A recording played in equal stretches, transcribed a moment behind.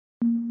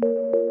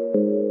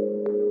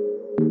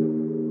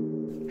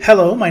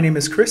Hello, my name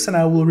is Chris and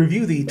I will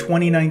review the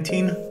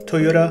 2019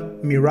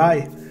 Toyota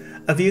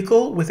Mirai, a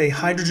vehicle with a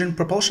hydrogen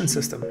propulsion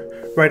system.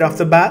 Right off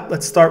the bat,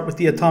 let's start with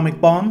the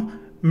atomic bomb.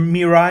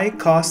 Mirai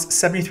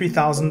costs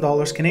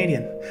 $73,000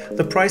 Canadian,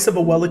 the price of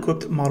a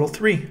well-equipped Model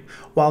 3.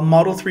 While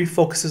Model 3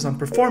 focuses on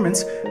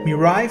performance,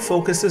 Mirai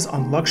focuses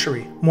on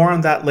luxury. More on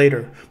that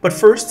later. But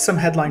first, some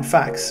headline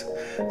facts.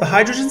 The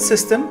hydrogen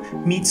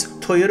system meets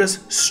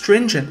Toyota's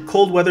stringent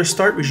cold weather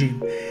start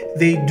regime.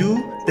 They do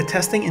the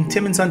testing in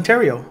Timmins,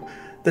 Ontario.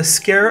 The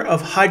scare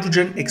of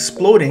hydrogen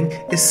exploding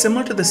is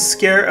similar to the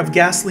scare of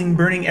gasoline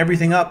burning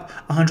everything up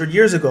 100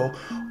 years ago.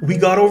 We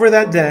got over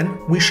that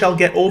then, we shall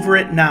get over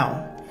it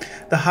now.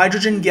 The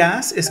hydrogen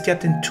gas is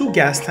kept in 2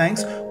 gas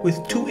tanks with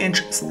 2-inch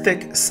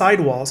thick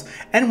sidewalls,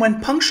 and when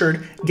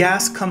punctured,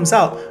 gas comes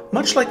out,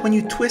 much like when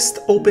you twist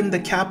open the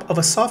cap of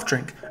a soft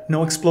drink.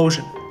 No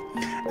explosion.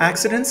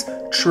 Accidents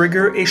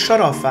trigger a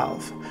shutoff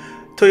valve.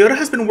 Toyota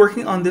has been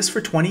working on this for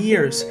 20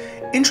 years.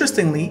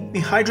 Interestingly, the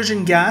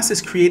hydrogen gas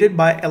is created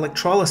by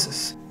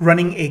electrolysis.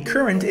 Running a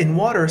current in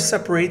water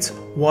separates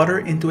water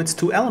into its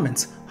 2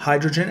 elements,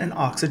 hydrogen and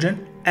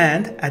oxygen,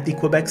 and at the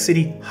Quebec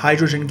City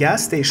Hydrogen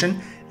Gas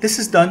Station, this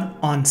is done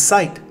on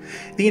site.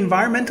 The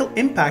environmental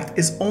impact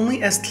is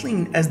only as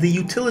clean as the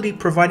utility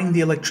providing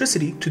the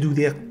electricity to do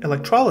the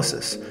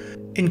electrolysis.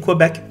 In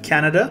Quebec,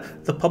 Canada,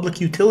 the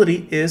public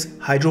utility is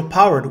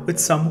hydro-powered with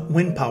some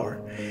wind power.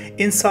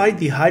 Inside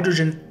the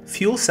hydrogen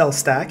fuel cell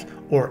stack,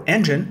 or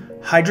engine,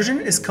 hydrogen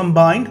is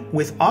combined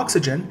with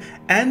oxygen,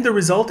 and the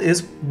result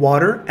is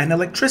water and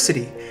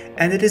electricity.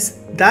 And it is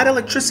that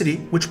electricity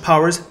which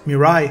powers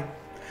Mirai.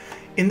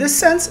 In this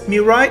sense,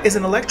 Mirai is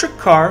an electric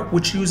car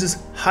which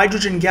uses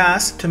hydrogen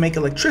gas to make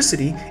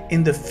electricity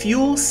in the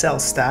fuel cell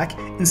stack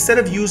instead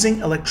of using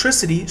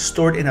electricity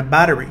stored in a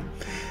battery.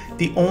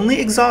 The only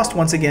exhaust,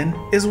 once again,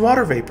 is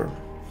water vapor.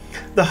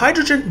 The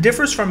hydrogen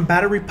differs from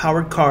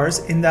battery-powered cars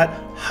in that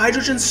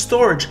hydrogen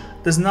storage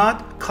does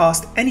not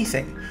cost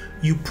anything.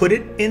 You put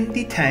it in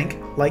the tank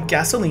like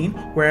gasoline,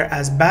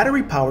 whereas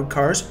battery-powered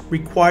cars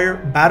require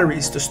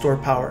batteries to store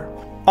power.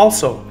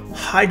 Also,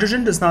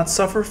 hydrogen does not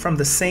suffer from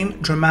the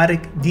same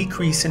dramatic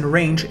decrease in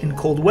range in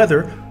cold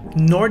weather,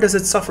 nor does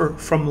it suffer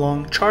from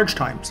long charge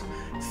times.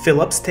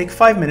 Fill-ups take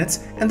 5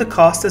 minutes and the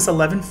cost is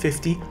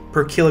 $11.50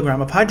 per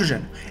kilogram of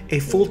hydrogen. A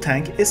full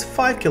tank is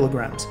 5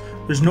 kilograms.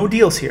 There's no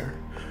deals here.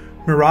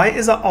 Mirai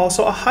is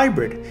also a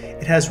hybrid.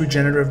 It has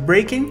regenerative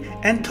braking,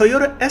 and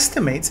Toyota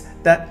estimates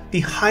that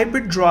the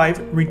hybrid drive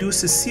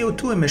reduces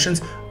CO2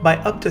 emissions by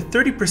up to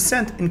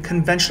 30% in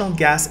conventional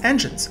gas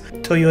engines.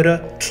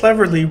 Toyota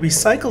cleverly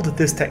recycled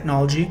this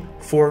technology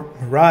for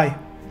Mirai.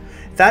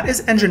 That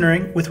is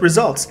engineering with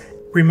results.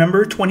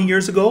 Remember 20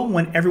 years ago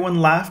when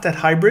everyone laughed at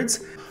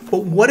hybrids?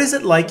 But what is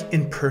it like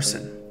in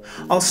person?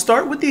 I'll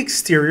start with the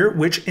exterior,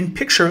 which in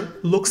picture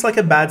looks like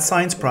a bad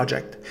science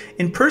project.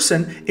 In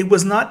person, it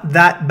was not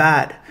that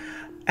bad,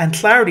 and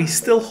clarity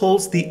still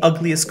holds the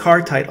ugliest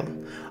car title.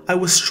 I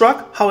was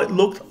struck how it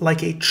looked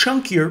like a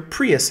chunkier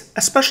Prius,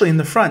 especially in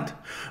the front.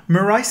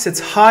 Mirai sits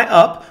high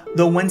up,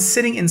 though when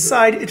sitting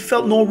inside, it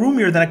felt no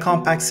roomier than a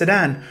compact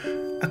sedan,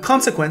 a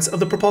consequence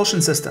of the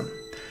propulsion system.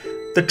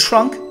 The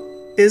trunk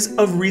is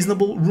of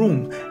reasonable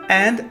room,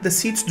 and the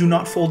seats do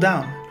not fold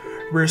down.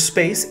 Rear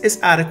space is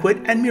adequate,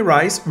 and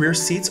Mirai's rear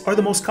seats are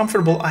the most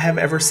comfortable I have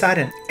ever sat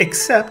in,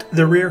 except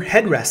the rear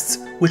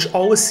headrests, which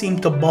always seem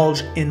to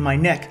bulge in my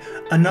neck,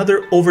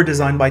 another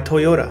over-design by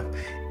Toyota.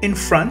 In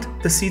front,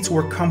 the seats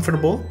were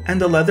comfortable, and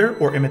the leather,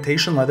 or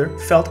imitation leather,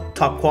 felt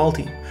top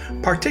quality.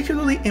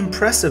 Particularly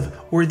impressive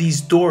were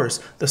these doors.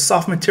 The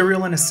soft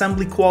material and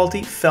assembly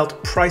quality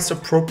felt price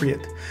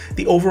appropriate.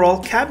 The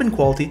overall cabin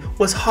quality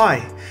was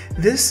high.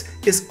 This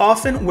is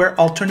often where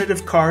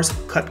alternative cars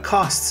cut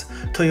costs.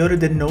 Toyota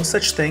did no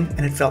such thing,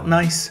 and it felt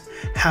nice.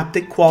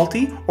 Haptic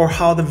quality, or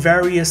how the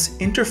various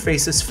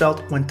interfaces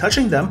felt when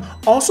touching them,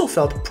 also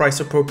felt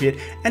price appropriate,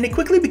 and it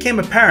quickly became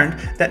apparent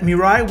that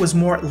Mirai was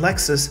more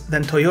Lexus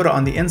than Toyota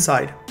on the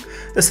inside.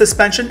 The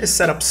suspension is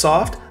set up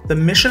soft. The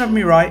mission of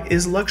Mirai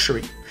is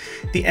luxury.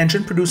 The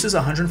engine produces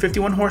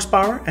 151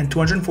 horsepower and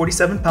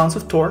 247 pounds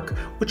of torque,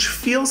 which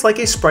feels like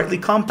a sprightly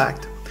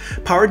compact.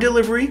 Power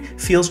delivery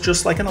feels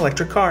just like an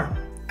electric car.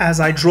 As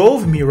I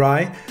drove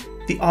Mirai,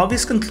 the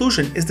obvious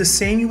conclusion is the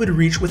same you would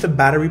reach with a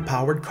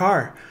battery-powered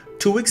car.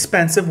 Too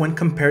expensive when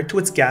compared to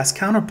its gas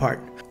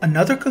counterpart.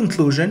 Another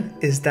conclusion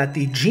is that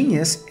the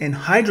genius in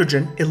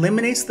hydrogen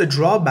eliminates the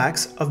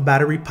drawbacks of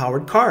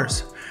battery-powered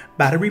cars.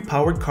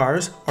 Battery-powered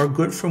cars are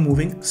good for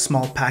moving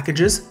small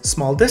packages,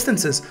 small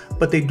distances,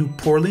 but they do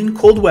poorly in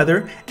cold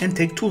weather and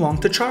take too long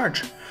to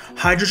charge.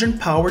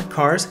 Hydrogen-powered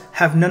cars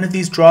have none of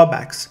these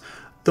drawbacks.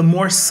 The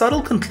more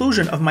subtle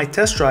conclusion of my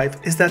test drive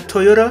is that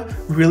Toyota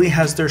really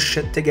has their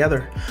shit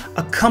together.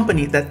 A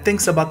company that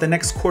thinks about the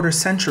next quarter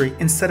century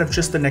instead of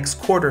just the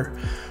next quarter.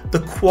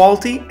 The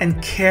quality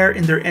and care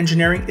in their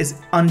engineering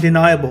is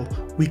undeniable.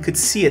 We could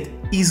see it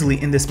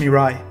easily in this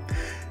Mirai.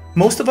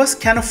 Most of us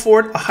can't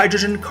afford a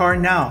hydrogen car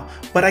now,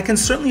 but I can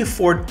certainly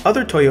afford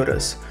other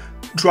Toyotas.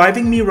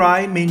 Driving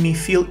Mirai made me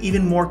feel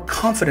even more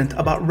confident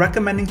about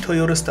recommending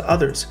Toyotas to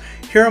others.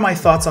 Here are my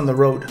thoughts on the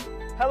road.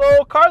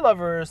 Hello car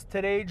lovers,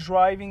 today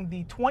driving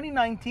the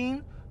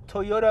 2019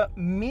 Toyota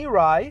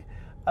Mirai,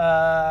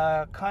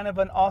 kind of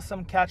an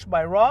awesome catch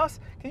by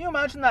Ross. Can you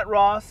imagine that,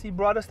 Ross? He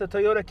brought us to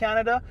Toyota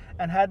Canada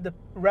and had the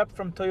rep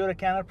from Toyota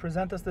Canada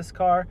present us this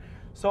car.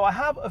 So I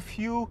have a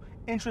few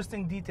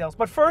interesting details.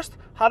 But first,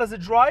 how does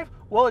it drive?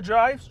 Well, it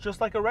drives just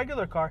like a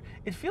regular car.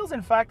 It feels,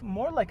 in fact,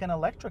 more like an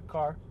electric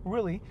car,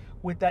 really,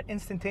 with that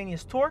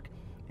instantaneous torque.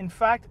 In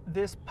fact,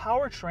 this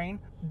powertrain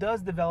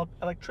does develop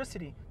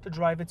electricity to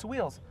drive its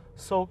wheels.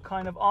 So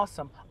kind of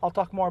awesome. I'll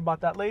talk more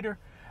about that later.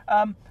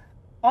 On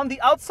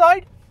the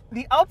outside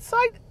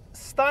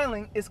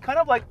styling is kind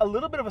of like a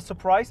little bit of a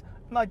surprise.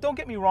 Now, don't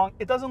get me wrong,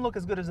 it doesn't look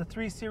as good as a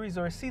 3 Series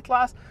or a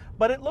C-Class,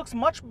 but it looks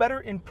much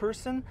better in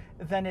person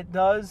than it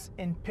does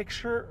in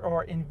picture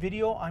or in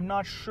video. I'm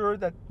not sure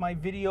that my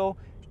video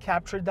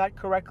captured that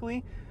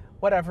correctly.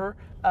 Whatever.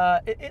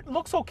 It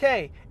looks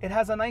okay. It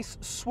has a nice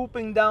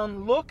swooping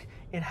down look.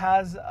 It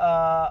has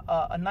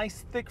a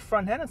nice thick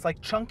front end. It's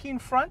like chunky in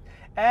front,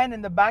 and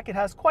in the back it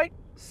has quite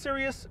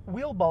serious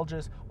wheel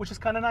bulges, which is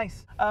kind of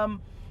nice.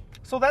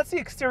 So that's the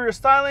exterior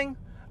styling,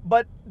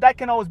 but that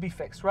can always be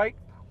fixed, right?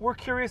 We're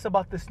curious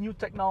about this new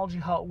technology,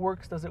 how it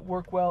works, does it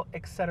work well,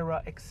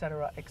 etc.,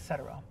 etc.,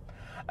 etc.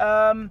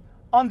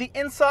 On the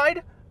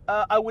inside,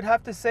 I would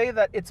have to say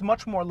that it's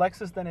much more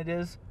Lexus than it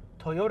is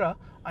Toyota.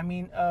 I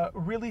mean,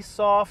 really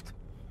soft,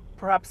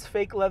 perhaps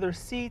fake leather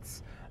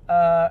seats,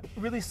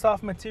 really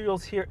soft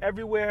materials here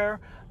everywhere.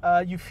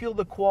 You feel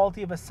the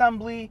quality of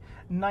assembly,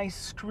 nice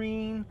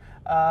screen.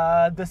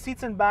 The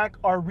seats in back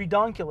are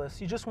redonkulous.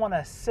 You just want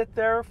to sit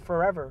there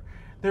forever.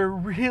 They're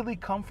really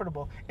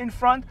comfortable. In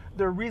front,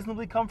 they're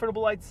reasonably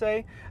comfortable, I'd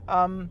say.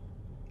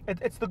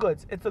 It's the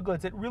goods. It's the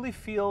goods. It really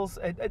feels,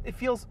 it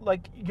feels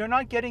like you're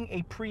not getting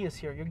a Prius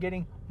here. You're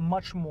getting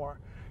much more.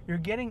 You're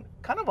getting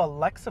kind of a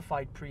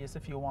Lexified Prius,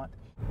 if you want.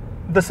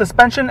 The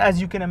suspension, as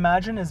you can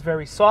imagine, is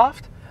very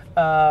soft,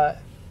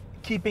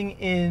 keeping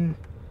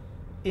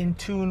in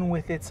tune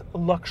with its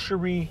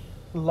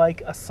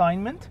luxury-like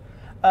assignment.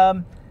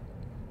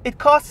 It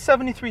costs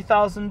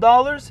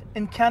 $73,000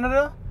 in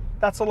Canada.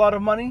 That's a lot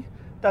of money.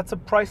 That's a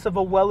price of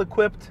a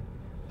well-equipped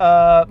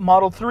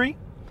Model 3.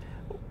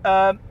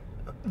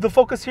 The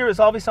focus here is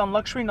obviously on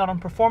luxury, not on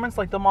performance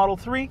like the Model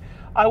 3.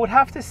 I would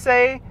have to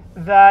say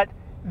that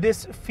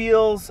this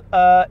feels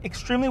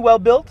extremely well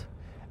built,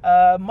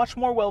 much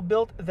more well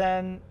built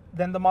than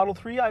the Model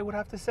 3, I would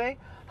have to say.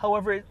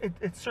 However,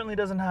 it certainly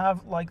doesn't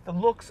have like the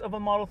looks of a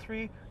Model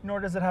 3, nor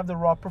does it have the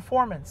raw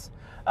performance.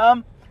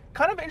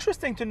 Kind of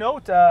interesting to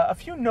note, a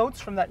few notes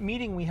from that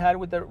meeting we had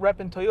with the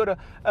rep in Toyota.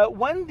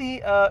 When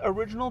the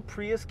original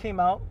Prius came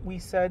out, we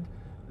said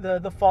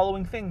the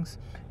following things.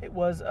 It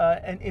was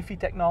an iffy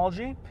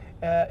technology,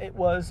 it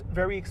was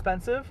very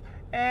expensive,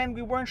 and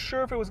we weren't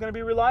sure if it was going to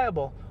be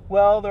reliable.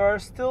 Well, there are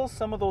still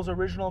some of those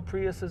original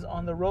Priuses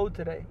on the road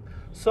today.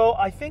 So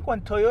I think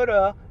when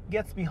Toyota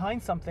gets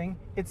behind something,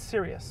 it's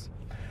serious.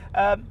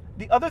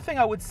 The other thing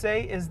I would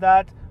say is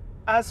that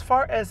as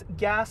far as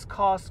gas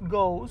cost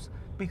goes,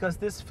 because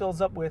this fills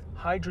up with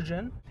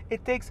hydrogen,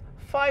 it takes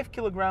 5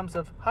 kilograms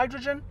of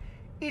hydrogen.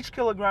 Each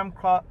kilogram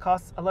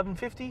costs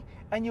 $11.50,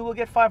 and you will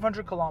get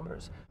 500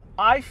 kilometers.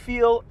 I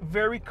feel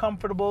very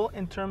comfortable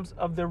in terms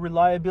of the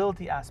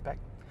reliability aspect.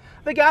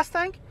 The gas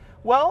tank,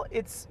 well,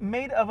 it's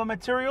made of a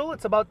material,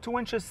 it's about 2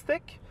 inches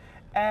thick,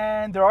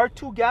 and there are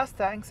 2 gas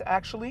tanks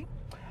actually,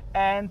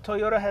 and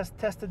Toyota has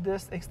tested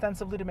this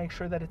extensively to make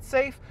sure that it's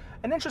safe.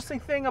 An interesting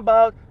thing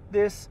about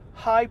this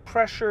high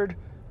pressured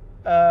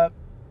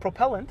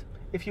propellant,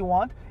 if you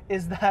want,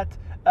 is that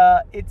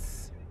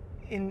it's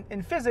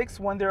in physics,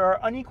 when there are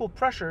unequal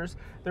pressures,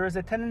 there is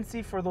a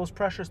tendency for those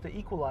pressures to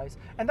equalize.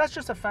 And that's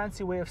just a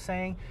fancy way of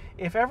saying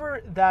if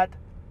ever that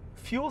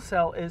fuel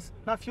cell is,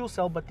 not fuel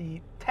cell, but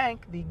the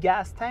tank, the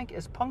gas tank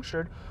is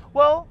punctured,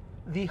 well,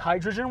 the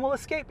hydrogen will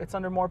escape. It's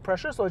under more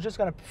pressure, so it's just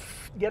going to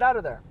get out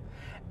of there.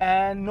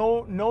 And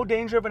no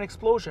danger of an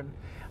explosion.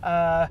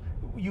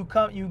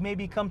 You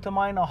maybe come to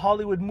mind a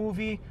Hollywood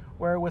movie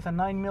where with a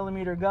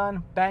 9mm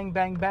gun, bang,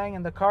 bang, bang,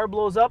 and the car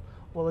blows up.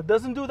 Well, it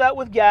doesn't do that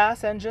with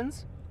gas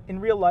engines in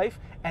real life,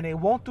 and it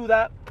won't do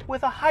that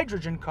with a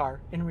hydrogen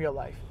car in real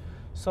life.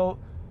 So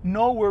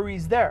no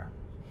worries there.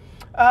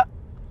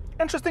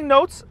 Interesting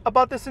notes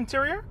about this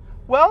interior.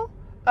 Well,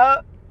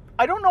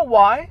 I don't know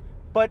why,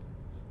 but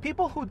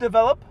people who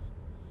develop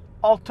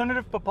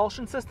alternative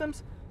propulsion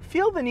systems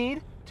feel the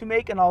need to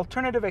make an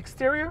alternative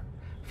exterior,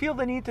 feel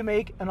the need to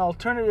make an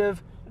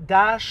alternative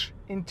dash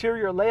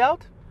interior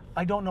layout.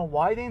 I don't know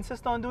why they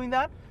insist on doing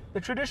that.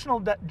 The traditional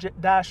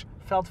dash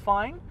felt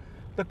fine.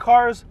 The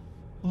cars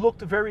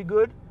looked very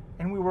good,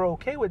 and we were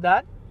okay with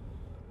that.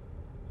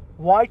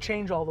 Why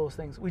change all those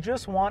things? We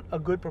just want a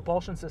good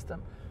propulsion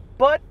system.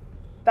 But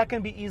that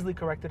can be easily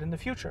corrected in the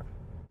future.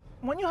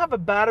 When you have a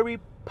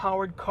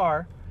battery-powered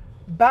car,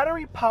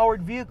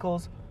 battery-powered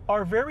vehicles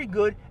are very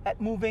good at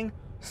moving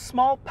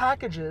small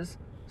packages,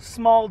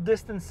 small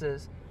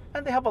distances,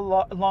 and they have a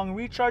long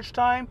recharge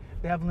time,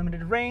 they have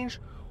limited range,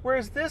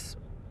 whereas this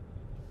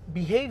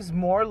behaves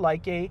more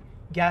like a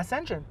gas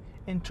engine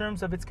in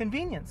terms of its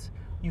convenience.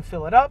 You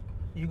fill it up,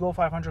 You go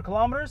 500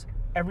 kilometers,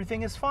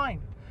 everything is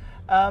fine.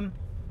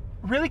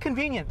 Really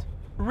convenient,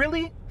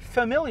 really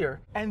familiar.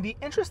 And the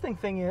interesting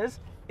thing is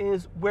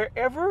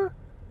wherever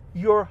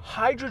your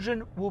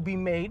hydrogen will be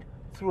made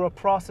through a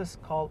process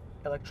called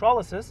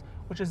electrolysis,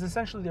 which is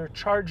essentially they're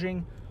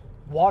charging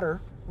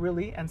water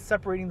really and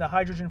separating the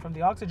hydrogen from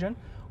the oxygen.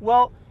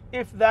 Well,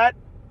 if that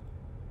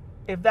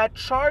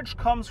charge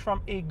comes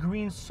from a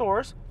green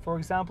source, for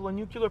example, a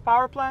nuclear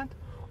power plant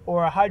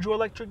or a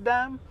hydroelectric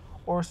dam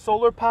or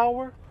solar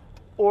power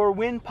or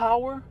wind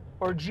power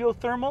or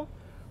geothermal,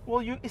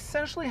 well, you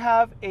essentially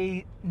have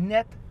a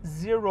net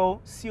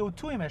zero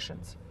CO2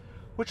 emissions,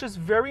 which is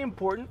very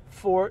important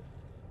for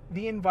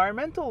the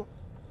environmentally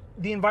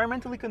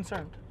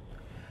concerned.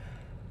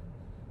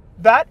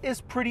 That is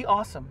pretty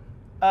awesome.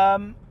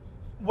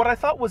 What I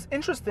thought was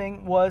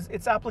interesting was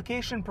its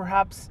application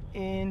perhaps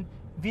in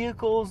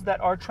vehicles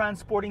that are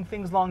transporting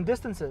things long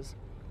distances.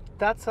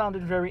 That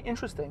sounded very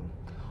interesting.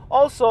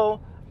 Also,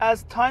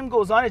 as time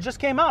goes on, it just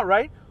came out,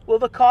 right? Well,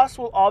 the cost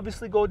will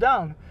obviously go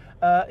down.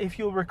 If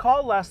you'll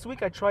recall, last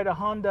week I tried a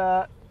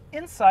Honda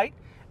Insight,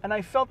 and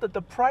I felt that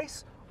the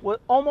price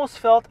almost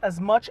felt as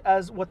much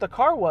as what the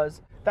car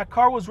was. That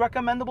car was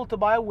recommendable to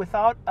buy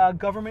without a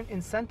government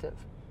incentive,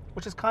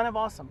 which is kind of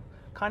awesome.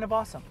 Kind of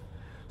awesome.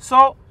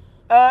 So,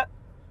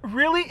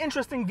 really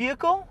interesting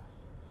vehicle,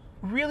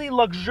 really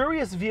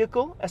luxurious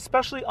vehicle,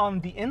 especially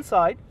on the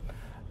inside.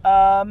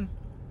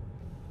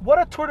 What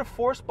a tour de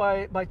force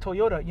by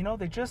Toyota. You know,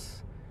 they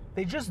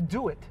just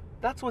do it.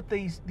 That's what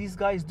these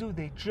guys do.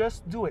 They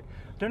just do it.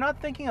 They're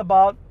not thinking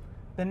about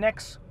the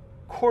next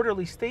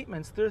quarterly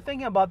statements. They're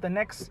thinking about the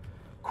next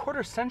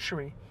quarter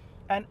century.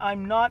 And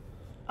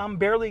I'm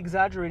barely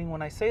exaggerating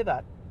when I say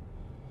that.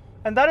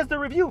 And that is the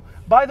review.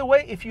 By the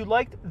way, if you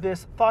liked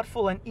this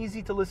thoughtful and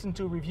easy to listen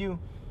to review,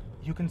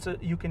 you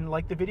can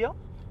like the video.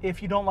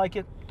 If you don't like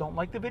it, don't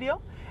like the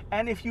video.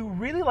 And if you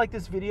really like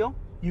this video,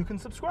 you can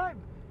subscribe.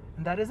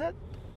 And that is it.